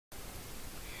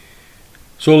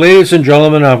So, ladies and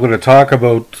gentlemen, I'm going to talk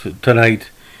about tonight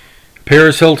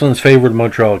Paris Hilton's favorite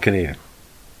Montreal Canadian.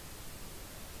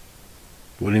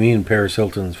 What do you mean, Paris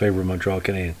Hilton's favorite Montreal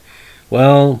Canadian?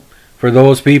 Well, for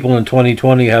those people in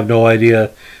 2020 have no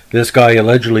idea, this guy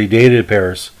allegedly dated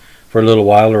Paris for a little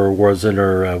while, or was in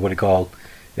her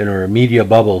in her media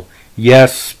bubble.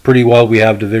 Yes, pretty well we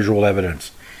have the visual evidence.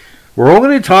 We're all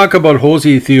going to talk about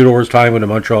Jose Theodore's time with the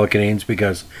Montreal Canadiens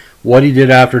because what he did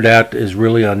after that is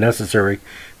really unnecessary,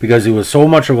 because he was so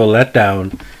much of a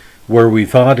letdown where we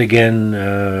thought again,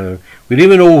 we didn't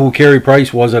even know who Carey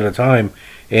Price was at the time,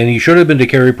 and he should have been the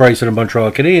Carey Price of the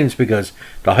Montreal Canadiens because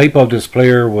the hype of this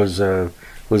player was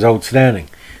outstanding.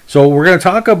 So we're going to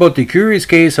talk about the curious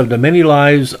case of the many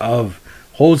lives of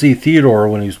Jose Theodore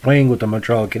when he was playing with the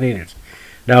Montreal Canadiens.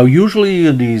 Now, usually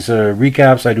in these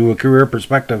recaps, I do a career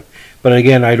perspective, but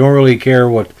again, I don't really care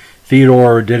what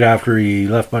Theodore did after he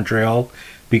left Montreal,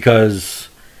 because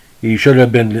he should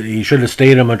have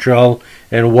stayed in Montreal,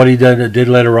 and what he did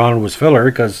later on was filler,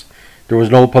 because there was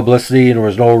no publicity and there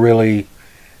was no really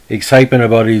excitement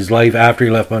about his life after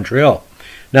he left Montreal.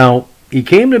 Now, he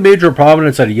came to major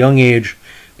prominence at a young age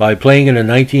by playing in the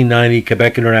 1990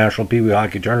 Quebec International Pee Wee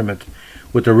Hockey Tournament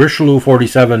with the Richelieu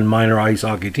 47 minor ice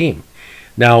hockey team.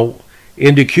 Now,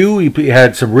 in the Q, he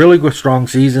had some really good, strong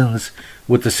seasons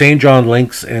with the St. John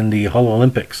Lynx and the Hull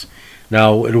Olympics.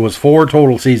 Now, it was 4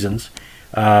 total seasons.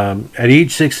 At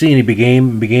age 16, he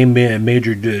became a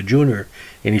major junior,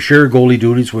 and he shared goalie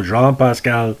duties with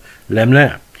Jean-Pascal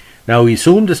Lemelin. Now, he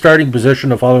assumed the starting position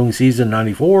the following season,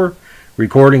 94,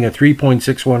 recording a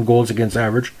 3.61 goals against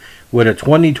average with a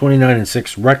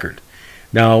 20-29-6 record.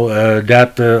 Now,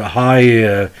 that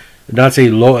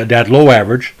low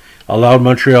average allowed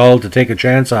Montreal to take a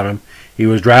chance on him. He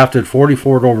was drafted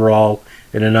 44th overall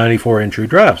in a 94 entry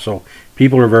draft, so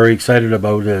people are very excited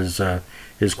about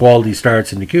his quality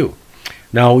starts in the Q.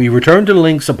 Now, he returned to the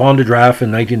Lynx upon the draft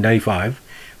in 1995,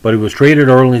 but he was traded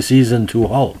early in the season to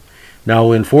Hull.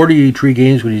 Now, in 43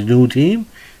 games with his new team,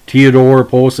 Theodore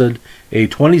posted a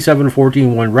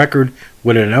 27-14-1 record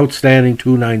with an outstanding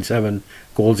 297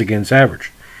 goals against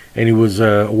average, and he was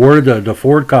awarded the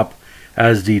Ford Cup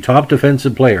as the top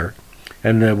defensive player,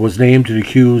 and was named to the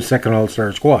Q's second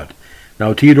All-Star squad.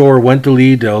 Now, Theodore went to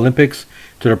lead the Olympics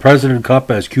to the President Cup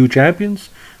as Q champions,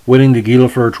 winning the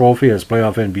Guilford Trophy as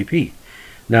playoff MVP.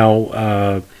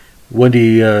 Now, when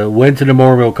he went to the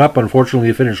Montreal Cup, unfortunately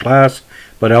he finished last,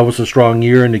 but that was a strong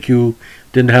year, and the Q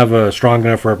didn't have a strong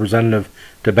enough representative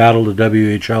to battle the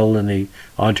WHL and the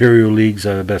Ontario League's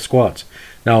best squads.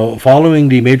 Now, following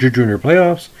the major junior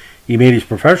playoffs, he made his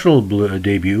professional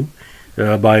debut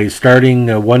by starting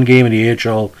one game in the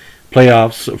AHL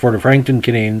playoffs for the Frankton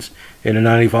Canadiens in the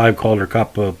 95 Calder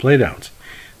Cup playdowns.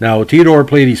 Now, Theodore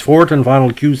played his 4th and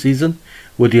final Q season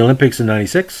with the Olympics in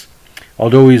 96.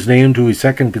 Although he was named to his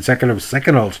second consecutive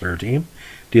second All-Star team,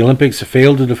 the Olympics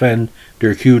failed to defend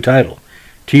their Q title.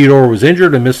 Theodore was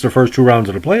injured and missed the first 2 rounds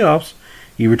of the playoffs.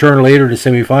 He returned later to the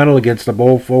semifinal against the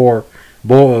Beaufort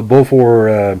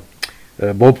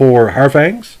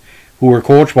Harfangs, who were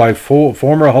coached by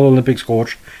former Hull Olympics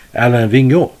coach Alain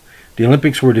Vigneault. The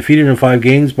Olympics were defeated in 5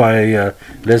 games by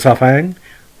Les Harfangs,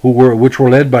 which were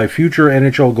led by future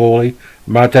NHL goalie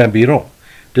Martin Biron.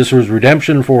 This was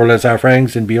redemption for Les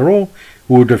Harfangs and Biron,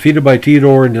 who were defeated by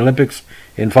Theodore in the Olympics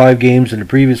in 5 games in the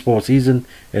previous postseason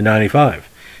in 95.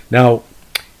 Now,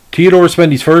 Theodore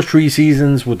spent his first 3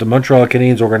 seasons with the Montreal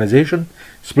Canadiens organization,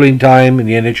 splitting time in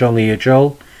the NHL and the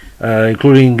AHL,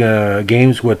 including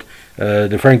games with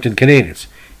the Frankton Canadiens.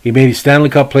 He made his Stanley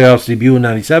Cup playoffs debut in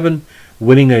 97,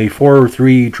 winning a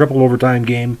 4-3 triple overtime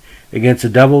game against the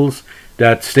Devils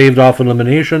that staved off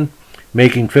elimination,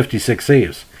 making 56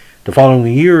 saves. The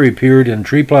following year, he appeared in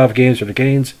 3 playoff games for the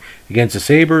Canes against the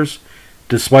Sabres,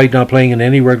 despite not playing in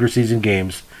any regular season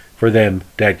games for them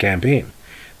that campaign.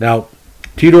 Now,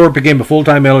 Theodore became a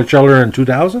full-time LHLer in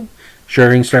 2000,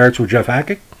 sharing starts with Jeff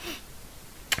Hackett.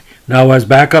 Now, as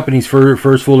backup in his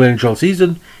first full NHL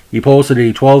season, he posted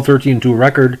a 12-13-2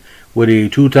 record with a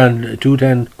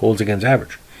 210 goals against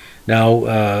average. Now,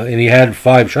 and he had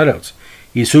 5 shutouts.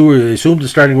 He assumed the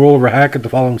starting role over Hackett the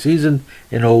following season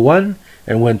in 01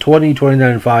 and went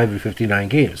 20-29-5 in 59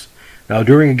 games. Now,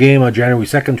 during a game on January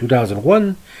 2nd,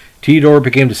 2001, Theodore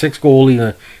became the 6th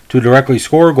goalie to directly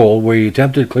score a goal where he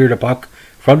attempted to clear the puck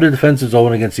from the defensive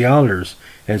zone against the Islanders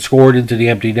and scored into the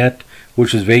empty net,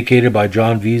 which was vacated by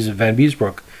John Van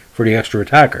Beesbrook for the extra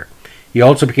attacker. He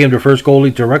also became the first goalie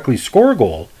to directly score a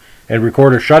goal and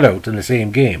record a shutout in the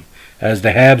same game, as the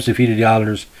Habs defeated the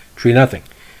Islanders 3-0.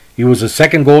 He was the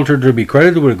second goaltender to be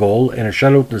credited with a goal and a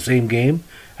shutout in the same game,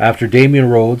 after Damian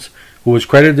Rhodes, who was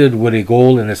credited with a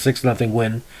goal in a 6-0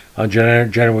 win on January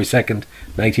 2nd,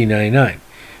 1999.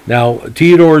 Now,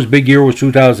 Theodore's big year was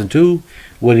 2002,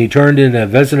 when he turned in a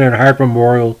Vezina and Hart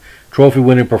Memorial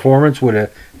Trophy-winning performance with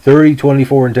a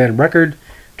 30-24-10 record,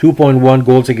 2.1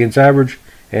 goals against average,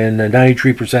 and a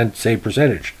 93% save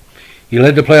percentage. He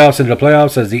led the playoffs into the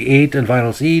playoffs as the 8th and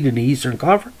final seed in the Eastern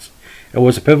Conference, and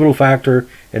was a pivotal factor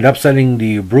in upsetting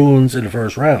the Bruins in the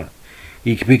first round.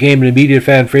 He became an immediate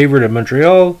fan favorite in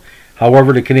Montreal.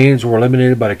 However, the Canadiens were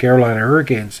eliminated by the Carolina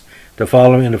Hurricanes in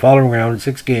the following round in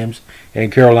 6 games,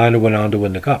 and Carolina went on to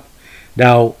win the Cup.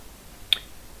 Now,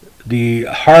 the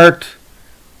Hart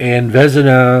and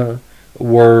Vezina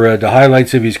were the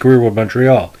highlights of his career with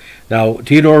Montreal. Now,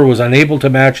 Theodore was unable to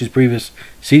match his previous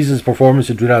season's performance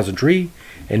in 2003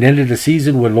 and ended the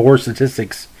season with lower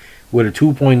statistics with a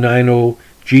 2.90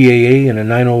 GAA and a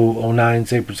 9.09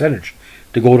 save percentage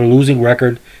to go to a losing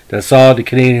record that saw the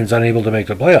Canadiens unable to make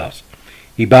the playoffs.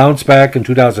 He bounced back in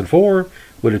 2004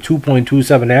 with a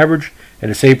 2.27 average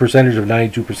and a save percentage of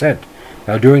 92%.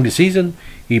 Now, during the season,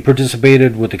 he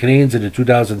participated with the Canadiens in the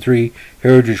 2003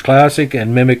 Heritage Classic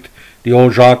and mimicked the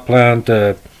old Jacques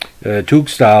Plante Touk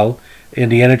style in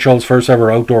the NHL's first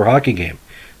ever outdoor hockey game.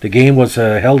 The game was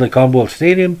held at Commonwealth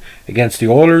Stadium against the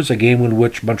Oilers, a game in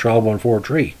which Montreal won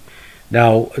 4-3.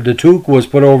 Now, the Touk was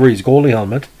put over his goalie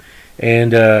helmet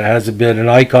and has been an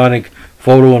iconic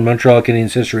photo in Montreal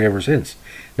Canadiens history ever since.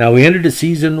 Now, he ended the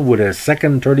season with a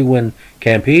second 30-win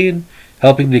campaign,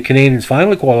 helping the Canadiens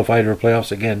finally qualify for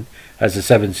playoffs again as the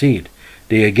 7th seed.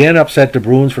 They again upset the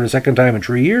Bruins for the second time in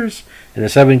 3 years in a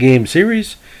 7-game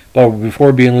series, but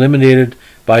before being eliminated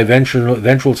by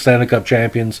eventual Stanley Cup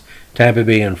champions Tampa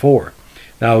Bay in 4.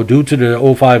 Now, due to the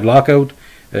 2005 lockout,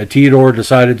 Theodore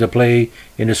decided to play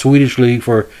in the Swedish league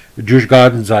for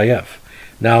Djurgårdens IF.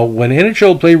 Now, when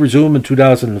NHL play resumed in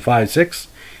 2005-06,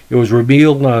 it was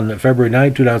revealed on February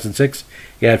 9, 2006,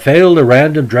 he had failed a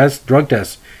random drug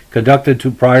test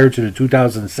conducted prior to the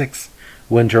 2006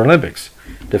 Winter Olympics.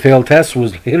 The failed test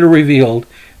was later revealed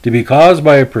to be caused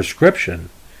by a prescription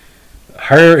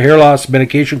hair loss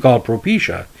medication called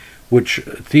Propecia, which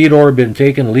Theodore had been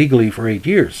taking legally for 8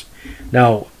 years.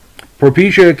 Now,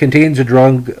 Propecia contains a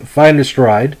drug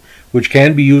finasteride, which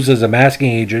can be used as a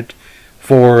masking agent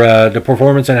for the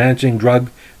performance-enhancing drug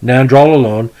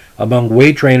nandrolone among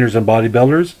weight trainers and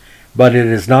bodybuilders, but it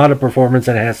is not a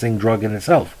performance-enhancing drug in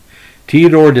itself.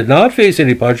 Theodore did not face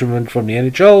any punishment from the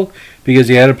NHL because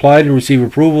he had applied and received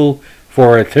approval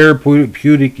for a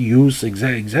therapeutic use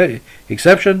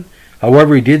exception.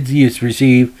 However, he did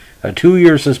receive a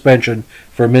 2-year suspension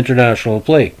from international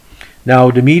play.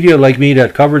 Now, the media like me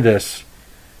that covered this,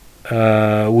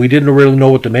 we didn't really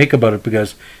know what to make about it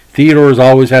because Theodore has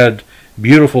always had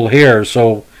beautiful hair,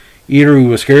 so either he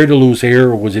was scared to lose hair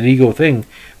or it was an ego thing.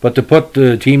 But to put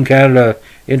the Team Canada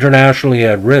internationally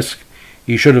at risk,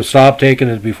 he should have stopped taking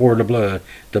it before the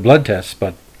blood test.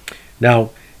 But now,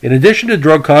 in addition to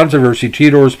drug controversy,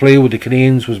 Theodore's play with the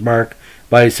Canadiens was marked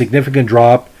by a significant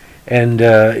drop, and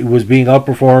it was being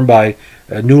outperformed by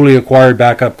newly acquired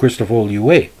backup Christopher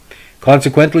Ua.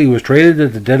 Consequently, he was traded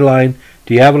at the deadline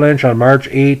to the Avalanche on March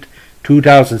 8,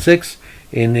 2006,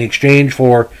 in exchange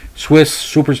for Swiss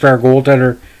superstar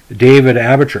goaltender David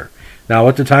Abicher. Now,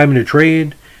 at the time of the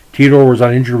trade, Theodore was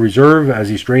on injured reserve as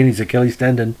he strained his Achilles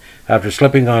tendon after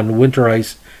slipping on winter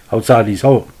ice outside his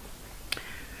home.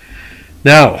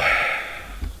 Now,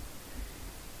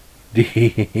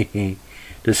 the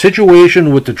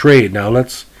situation with the trade. Now,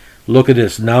 let's look at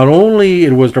this. Not only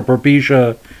it was the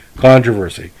Propecia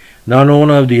controversy, not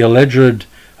only the alleged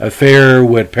affair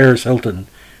with Paris Hilton,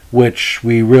 which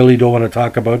we really don't want to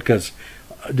talk about because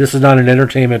this is not an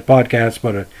entertainment podcast,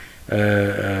 but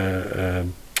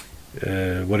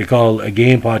what do you call a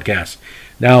game podcast.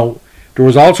 Now, there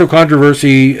was also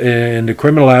controversy in the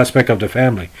criminal aspect of the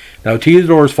family. Now,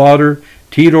 Theodore's father,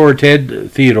 Theodore,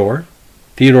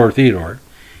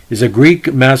 is a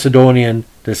Greek Macedonian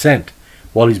descent,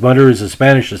 while his mother is of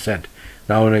Spanish descent.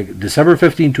 Now, on December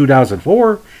 15,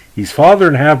 2004, his father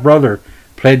and half-brother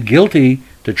pled guilty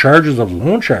to charges of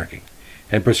loan sharking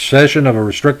and possession of a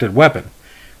restricted weapon.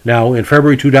 Now, in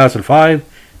February 2005,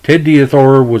 Ted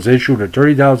Theodore was issued a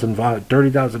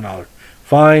 $30,000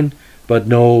 fine, but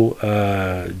no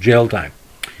jail time.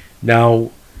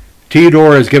 Now,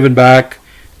 Theodore has given back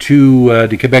to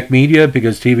the Quebec media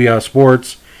because TVA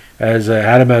Sports has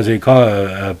had him as a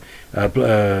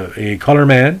color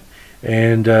man,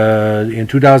 and in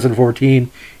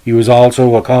 2014 he was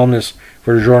also a columnist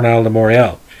for the Journal de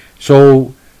Montreal.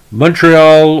 So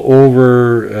Montreal,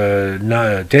 over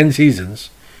 10 seasons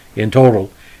in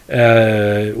total,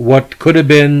 what could have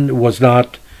been was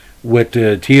not with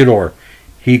Theodore.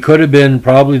 he could have been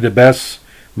probably the best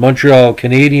Montreal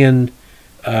Canadian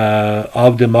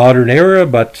of the modern era,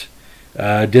 but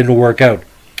didn't work out.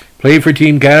 Played for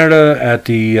Team Canada at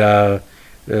the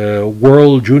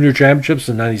World Junior Championships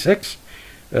in '96,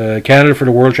 Canada for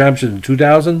the World Championships in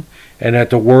 2000, and at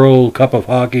the World Cup of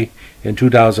Hockey in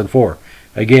 2004.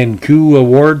 Again, Q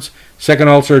awards: second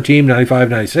All-Star team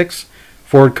 '95-96,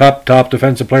 Ford Cup Top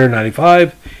Defensive Player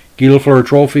 '95, Guilford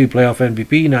Trophy Playoff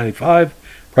MVP '95,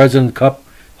 President Cup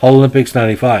Hull Olympics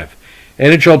 '95.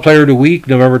 NHL Player of the Week,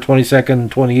 November 22nd,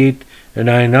 28th, and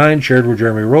 '99, shared with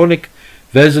Jeremy Roenick.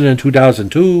 Vezina in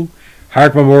 2002,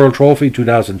 Hart Memorial Trophy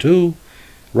 2002,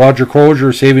 Roger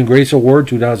Crozier Saving Grace Award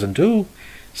 2002,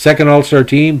 second All-Star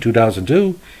Team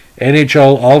 2002,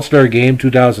 NHL All-Star Game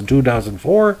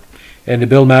 2002-2004, and the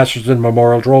Bill Masterson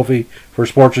Memorial Trophy for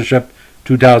Sportsmanship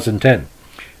 2010.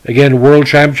 Again, World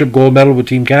Championship Gold Medal with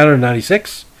Team Canada in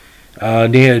 '96,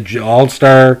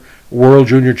 All-Star World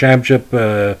Junior Championship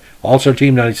All-Star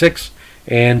Team '96,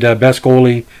 and Best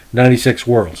Goalie '96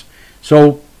 Worlds.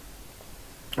 So,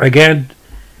 again,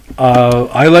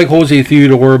 I like Jose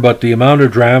Theodore, but the amount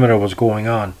of drama that was going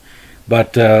on.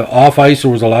 But off ice,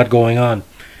 there was a lot going on.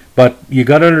 But you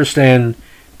got to understand,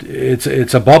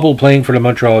 it's a bubble playing for the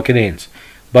Montreal Canadiens.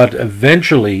 But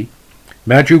eventually,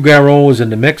 Matthew Garon was in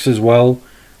the mix as well,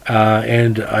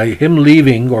 and him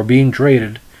leaving or being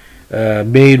traded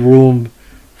made room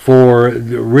for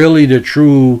really the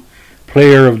true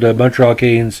player of the Montreal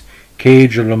Canadiens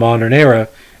cage of the modern era,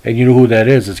 and you know who that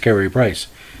is. It's Carey Price.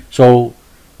 So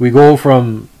we go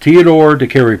from Theodore to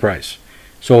Carey Price.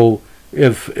 So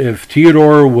if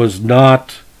Theodore was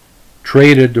not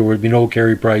traded, there would be no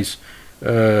Carey Price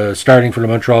starting for the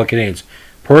Montreal Canadiens.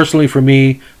 Personally, for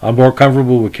me, I'm more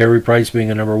comfortable with Carey Price being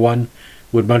a number one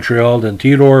with Montreal than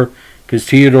Theodore, because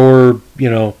Theodore,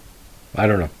 I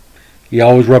don't know. He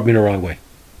always rubbed me the wrong way.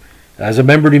 As a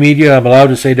member of the media, I'm allowed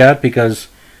to say that because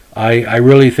I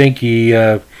really think he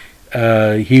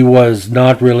was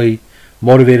not really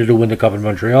motivated to win the Cup in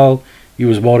Montreal. He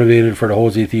was motivated for the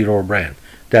Jose Theodore brand.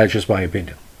 That's just my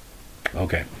opinion.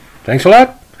 Okay. Thanks a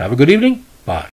lot. Have a good evening. Bye.